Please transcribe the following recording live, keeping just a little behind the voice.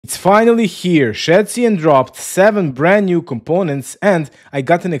It's finally here. Shadcn dropped 7 brand new components and I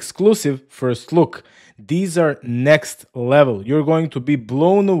got an exclusive first look. These are next level. You're going to be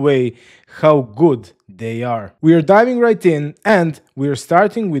blown away how good they are. We are diving right in and we are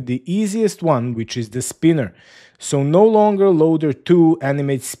starting with the easiest one, which is the spinner. So no longer loader 2,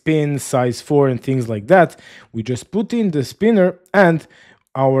 animate spin, size 4 and things like that. We just put in the spinner and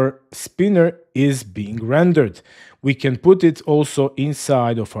our spinner is being rendered. We can put it also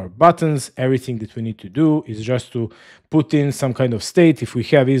inside of our buttons. Everything that we need to do is just to put in some kind of state if we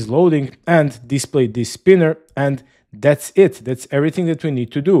have is loading and display this spinner, and that's it. That's everything that we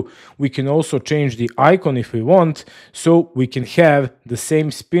need to do. We can also change the icon if we want, so we can have the same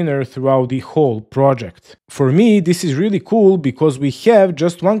spinner throughout the whole project. For me, this is really cool because we have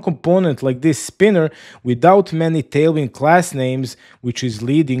just one component like this spinner without many Tailwind class names, which is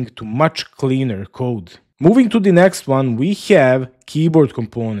leading to much cleaner code. Moving to the next one, we have keyboard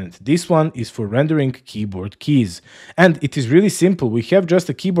component. This one is for rendering keyboard keys. And it is really simple. We have just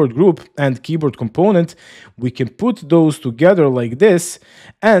a keyboard group and keyboard component. We can put those together like this,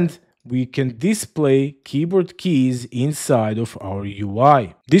 and we can display keyboard keys inside of our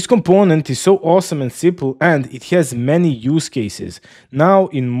UI. This component is so awesome and simple, and it has many use cases. Now,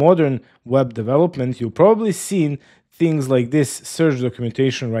 in modern web development, you've probably seen things like this search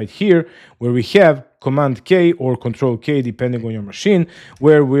documentation right here, where we have Command K or Control K, depending on your machine,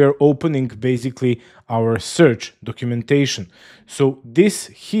 where we are opening basically our search documentation. So this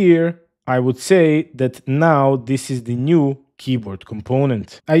here, I would say that now this is the new keyboard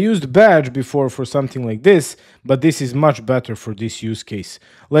component. I used badge before for something like this, but this is much better for this use case.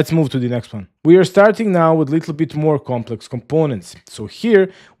 Let's move to the next one. We are starting now with a little bit more complex components. So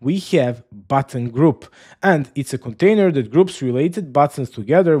here we have button group, and it's a container that groups related buttons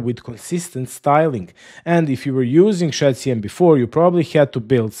together with consistent styling. And if you were using Shadcn before, you probably had to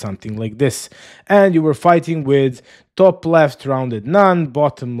build something like this. And you were fighting with top left rounded none,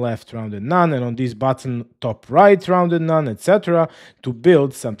 bottom left rounded none, and on this button top right rounded none, etc. to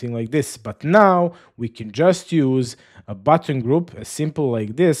build something like this. But now we can just use a button group as simple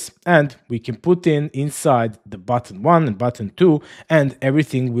like this, and we can put in inside the button 1 and button 2, and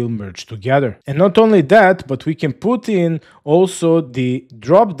everything will merge together. And not only that, but we can put in also the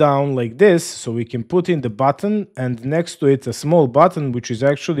drop down like this, so we can put in the button and next to it a small button which is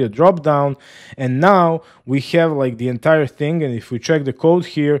actually a drop down, and now we have like the entire thing. And if we check the code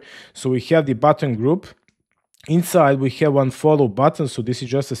here, so we have the button group. Inside we have one follow button, so this is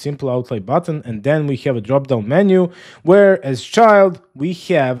just a simple outline button, and then we have a drop-down menu where as child we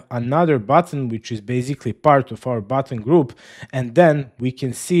have another button which is basically part of our button group, and then we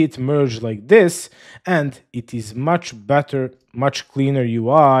can see it merge like this, and it is much better, much cleaner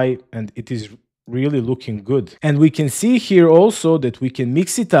UI, and it is really looking good. And we can see here also that we can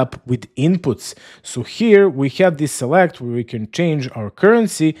mix it up with inputs. So here we have this select where we can change our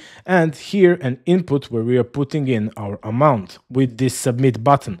currency, and here an input where we are putting in our amount with this submit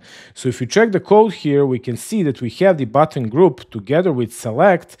button. So if you check the code here, we can see that we have the button group together with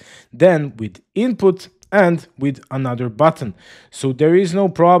select, then with input, and with another button. So there is no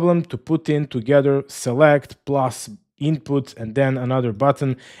problem to put in together select plus input and then another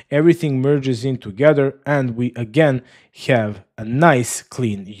button. Everything merges in together, and we again have a nice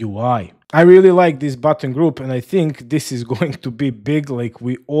clean UI. I really like this button group, and I think this is going to be big. Like,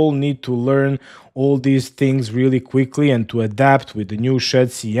 we all need to learn all these things really quickly and to adapt with the new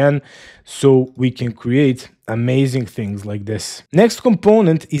Shadcn so we can create amazing things like this. Next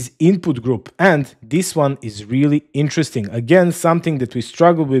component is input group, and this one is really interesting. Again, something that we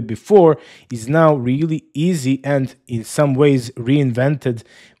struggled with before is now really easy and in some ways reinvented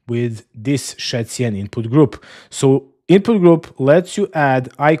with this Shadcn input group. So input group lets you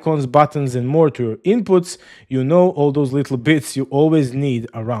add icons, buttons, and more to your inputs. You know, all those little bits you always need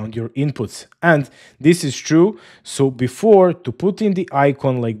around your inputs. And this is true. So before, to put in the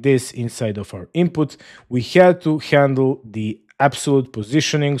icon like this inside of our input, we had to handle the absolute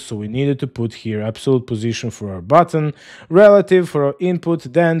positioning. So we needed to put here absolute position for our button, relative for our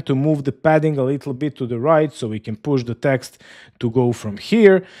input, then to move the padding a little bit to the right so we can push the text to go from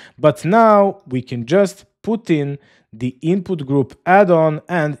here. But now we can just put in the input group add-on,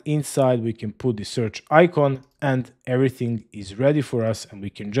 and inside we can put the search icon, and everything is ready for us, and we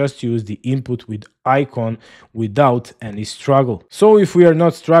can just use the input with icon without any struggle. So if we are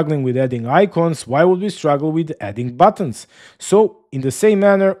not struggling with adding icons, why would we struggle with adding buttons? So in the same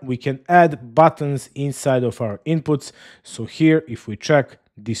manner, we can add buttons inside of our inputs. So here, if we check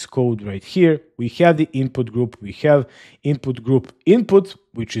this code right here, we have the input group, we have input group input,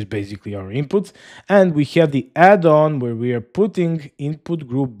 which is basically our input, and we have the add-on where we are putting input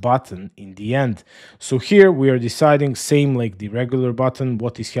group button in the end. So here we are deciding, same like the regular button,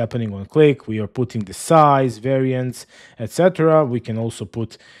 what is happening on click. We are putting the size, variance, etc. We can also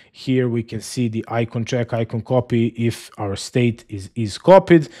put here, we can see the icon check, icon copy if our state is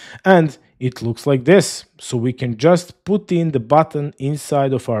copied, and it looks like this. So we can just put in the button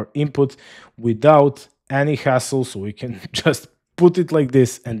inside of our input without any hassle. So we can just put it like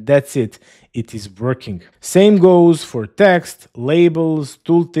this, and that's it. It is working. Same goes for text, labels,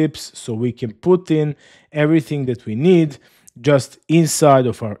 tooltips. So we can put in everything that we need just inside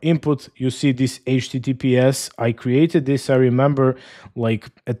of our input. You see this HTTPS. I created this, I remember, like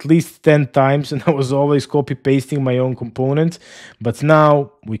at least 10 times, and I was always copy pasting my own component. But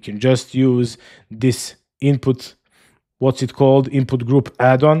now we can just use this input, what's it called, input group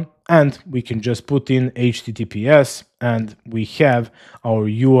add-on, and we can just put in HTTPS, and we have our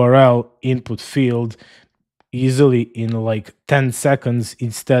URL input field easily in like 10 seconds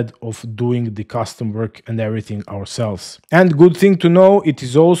instead of doing the custom work and everything ourselves. And good thing to know, it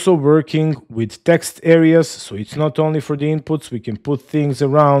is also working with text areas. So it's not only for the inputs, we can put things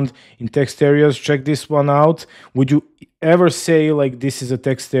around in text areas. Check this one out. Would you ever say like this is a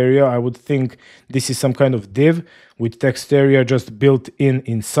text area? I would think this is some kind of div with text area just built in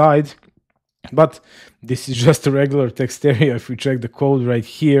inside. But this is just a regular text area. If we check the code right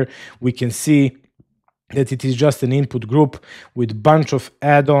here, we can see that it is just an input group with bunch of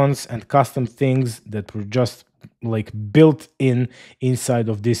add-ons and custom things that were just like built in inside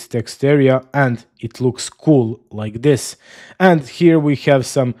of this text area, and it looks cool like this. And here we have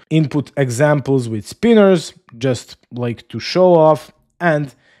some input examples with spinners, just like to show off,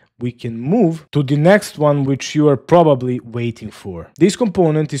 and we can move to the next one, which you are probably waiting for. This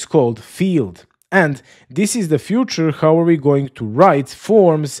component is called field. And this is the future. How are we going to write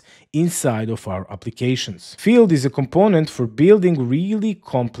forms inside of our applications? Field is a component for building really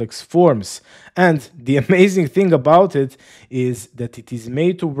complex forms. And the amazing thing about it is that it is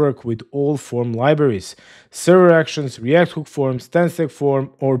made to work with all form libraries: server actions, React hook forms, 10-stack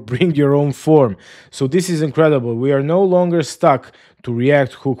form, or bring your own form. So this is incredible. We are no longer stuck to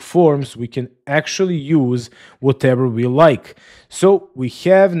React hook forms. We can actually use whatever we like. So we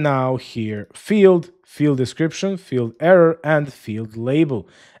have now here field, field description, field error, and field label.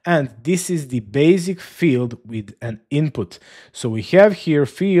 And this is the basic field with an input. So we have here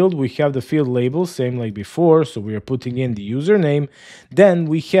field, we have the field label, same like before. So we are putting in the username. Then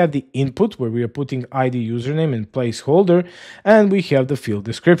we have the input where we are putting ID, username, and placeholder. And we have the field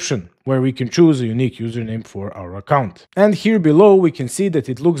description where we can choose a unique username for our account. And here below, we can see that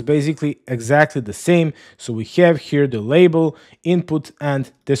it looks basically exactly the same. So we have here the label, input,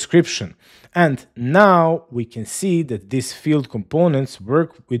 and description. And now we can see that these field components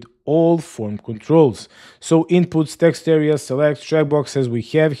work with all form controls. So inputs, text areas, select, checkboxes, we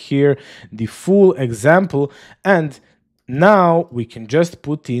have here the full example. And now we can just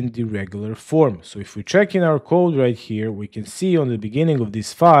put in the regular form. So if we check in our code right here, we can see on the beginning of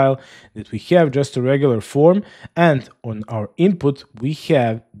this file that we have just a regular form, and on our input we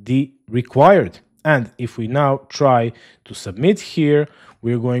have the required. And if we now try to submit here,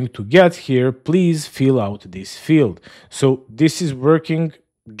 we're going to get here, please fill out this field. So this is working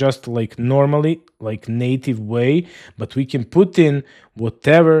just like normally, like native way, but we can put in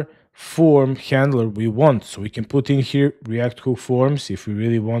whatever form handler we want. So we can put in here React hook forms if we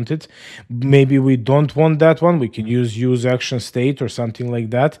really want it. Maybe we don't want that one, we can use action state or something like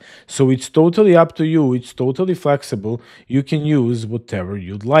that. So it's totally up to you, it's totally flexible. You can use whatever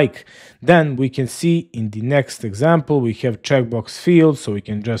you'd like. Then we can see in the next example we have checkbox field, so we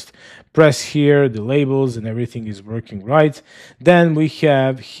can just press here the labels and everything is working right. Then we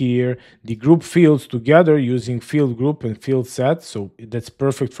have here the group fields together using field group and field set, so that's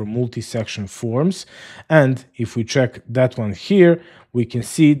perfect for multi-section forms. And if we check that one here, we can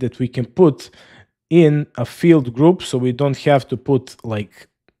see that we can put in a field group, so we don't have to put like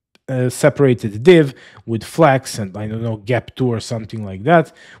a separated div with flags and I don't know, gap 2 or something like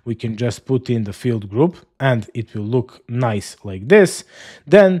that. We can just put in the field group and it will look nice like this.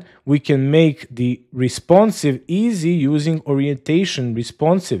 Then we can make the responsive easy using orientation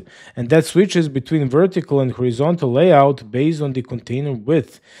responsive, and that switches between vertical and horizontal layout based on the container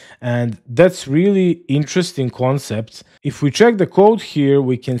width. And that's really interesting concept. If we check the code here,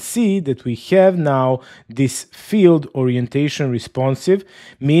 we can see that we have now this field orientation responsive,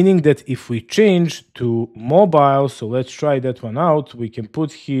 meaning that if we change to mobile, so let's try that one out, we can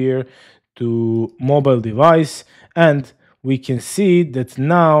put here to mobile device, and we can see that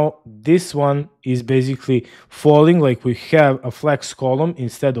now this one is basically falling, like we have a flex column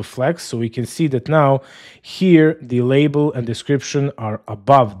instead of flex. So we can see that now here the label and description are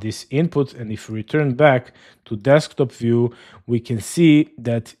above this input. And if we return back to desktop view, we can see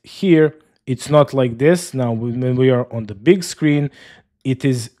that here it's not like this. Now when we are on the big screen, it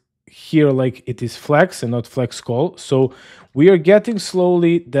is here like it is flex and not flex call. So we are getting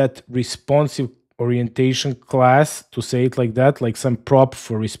slowly that responsive orientation class, to say it like that, like some prop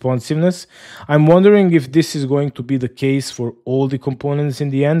for responsiveness. I'm wondering if this is going to be the case for all the components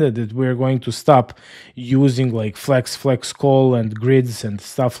in the end, that we're going to stop using like flex call and grids and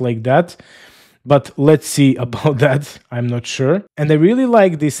stuff like that. But let's see about that. I'm not sure. And I really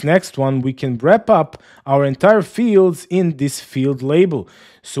like this next one. We can wrap up our entire fields in this field label.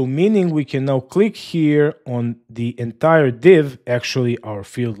 So meaning we can now click here on the entire div, actually our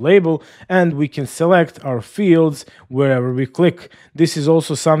field label, and we can select our fields wherever we click. This is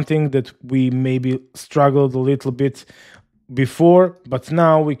also something that we maybe struggled a little bit before, but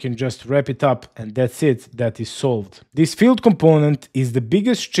now we can just wrap it up and that's it, that is solved. This field component is the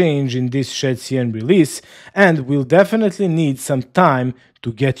biggest change in this Shadcn release and we'll definitely need some time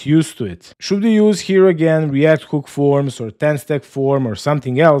to get used to it. Should we use here again React Hook Forms or 10-stack form or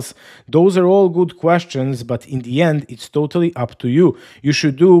something else? Those are all good questions, but in the end it's totally up to you. You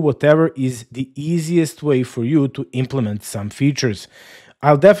should do whatever is the easiest way for you to implement some features.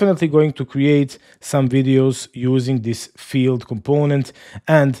 I'll definitely going to create some videos using this field component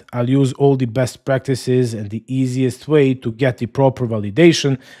and I'll use all the best practices and the easiest way to get the proper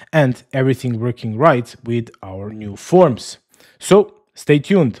validation and everything working right with our new forms. So stay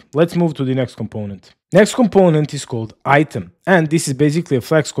tuned. Let's move to the next component. Next component is called item, and this is basically a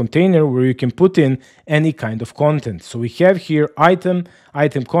Flex container where you can put in any kind of content. So we have here item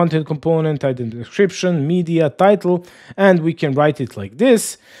content component, item description, media, title, and we can write it like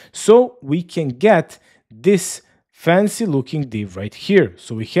this. So we can get this fancy looking div right here.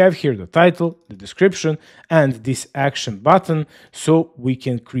 So we have here the title, the description, and this action button. So we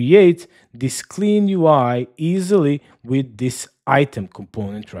can create this clean UI easily with this item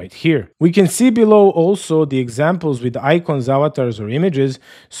component right here. We can see below also the examples with icons, avatars, or images.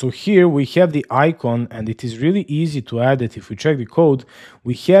 So here we have the icon and it is really easy to add it. If we check the code,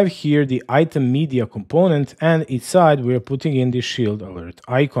 we have here the item media component and inside we are putting in the shield alert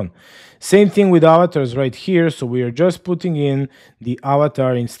icon. Same thing with avatars right here. So we are just putting in the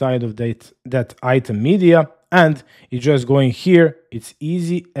avatar inside of that item media and it's just going here. It's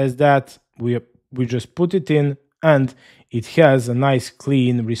easy as that. We just put it in and it has a nice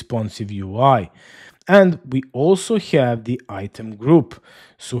clean responsive UI. And we also have the item group.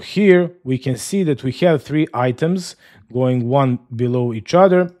 So here we can see that we have 3 items going one below each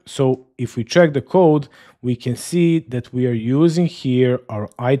other. So if we check the code, we can see that we are using here our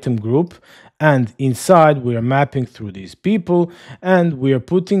item group and inside we are mapping through these people and we are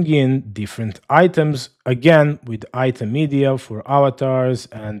putting in different items again with item media for avatars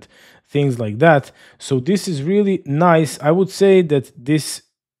and things like that. So this is really nice. I would say that this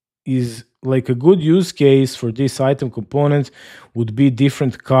is like a good use case for this item component would be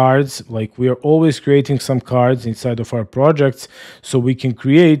different cards. Like we are always creating some cards inside of our projects. So we can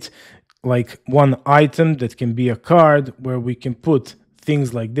create like one item that can be a card where we can put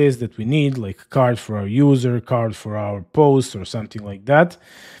things like this that we need, like card for our user, card for our post or something like that.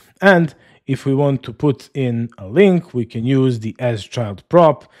 And if we want to put in a link, we can use the asChild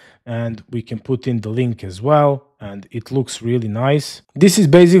prop and we can put in the link as well and it looks really nice. This is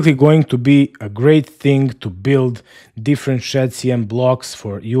basically going to be a great thing to build different Shadcn blocks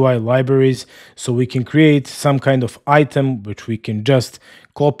for UI libraries, so we can create some kind of item which we can just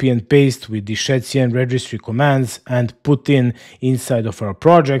copy and paste with the Shadcn registry commands and put in inside of our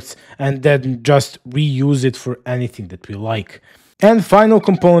projects and then just reuse it for anything that we like. And final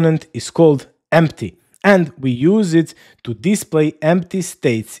component is called empty. And we use it to display empty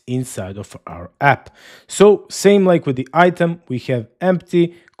states inside of our app. So same like with the item, we have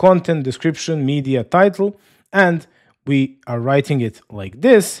empty, content, description, media, title, and we are writing it like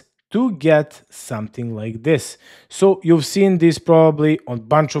this to get something like this. So you've seen this probably on a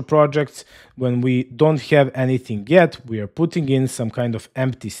bunch of projects. When we don't have anything yet, we are putting in some kind of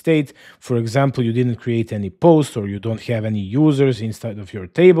empty state. For example, you didn't create any post or you don't have any users inside of your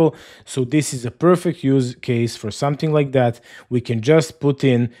table. So this is a perfect use case for something like that. We can just put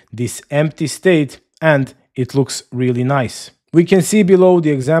in this empty state and it looks really nice. We can see below the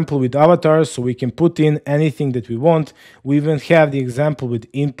example with avatars, so we can put in anything that we want. We even have the example with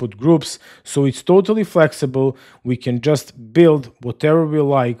input groups, so it's totally flexible. We can just build whatever we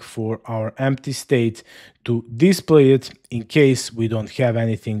like for our empty state to display it in case we don't have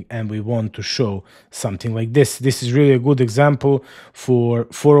anything and we want to show something like this. This is really a good example for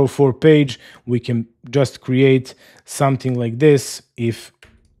 404 page. We can just create something like this if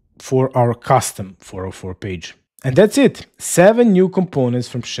for our custom 404 page. And that's it, 7 new components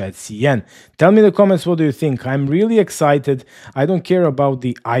from Shadcn. Tell me in the comments, what do you think? I'm really excited. I don't care about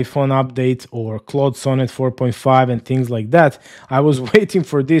the iPhone update or Claude Sonnet 4.5 and things like that. I was waiting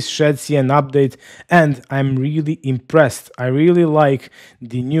for this Shadcn update and I'm really impressed. I really like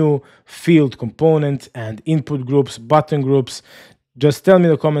the new field component and input groups, button groups. Just tell me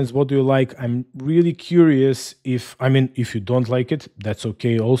in the comments, what do you like? I'm really curious. If you don't like it, that's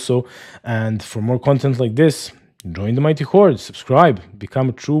okay also. And for more content like this, join the mighty Horde, subscribe, become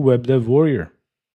a true web dev warrior.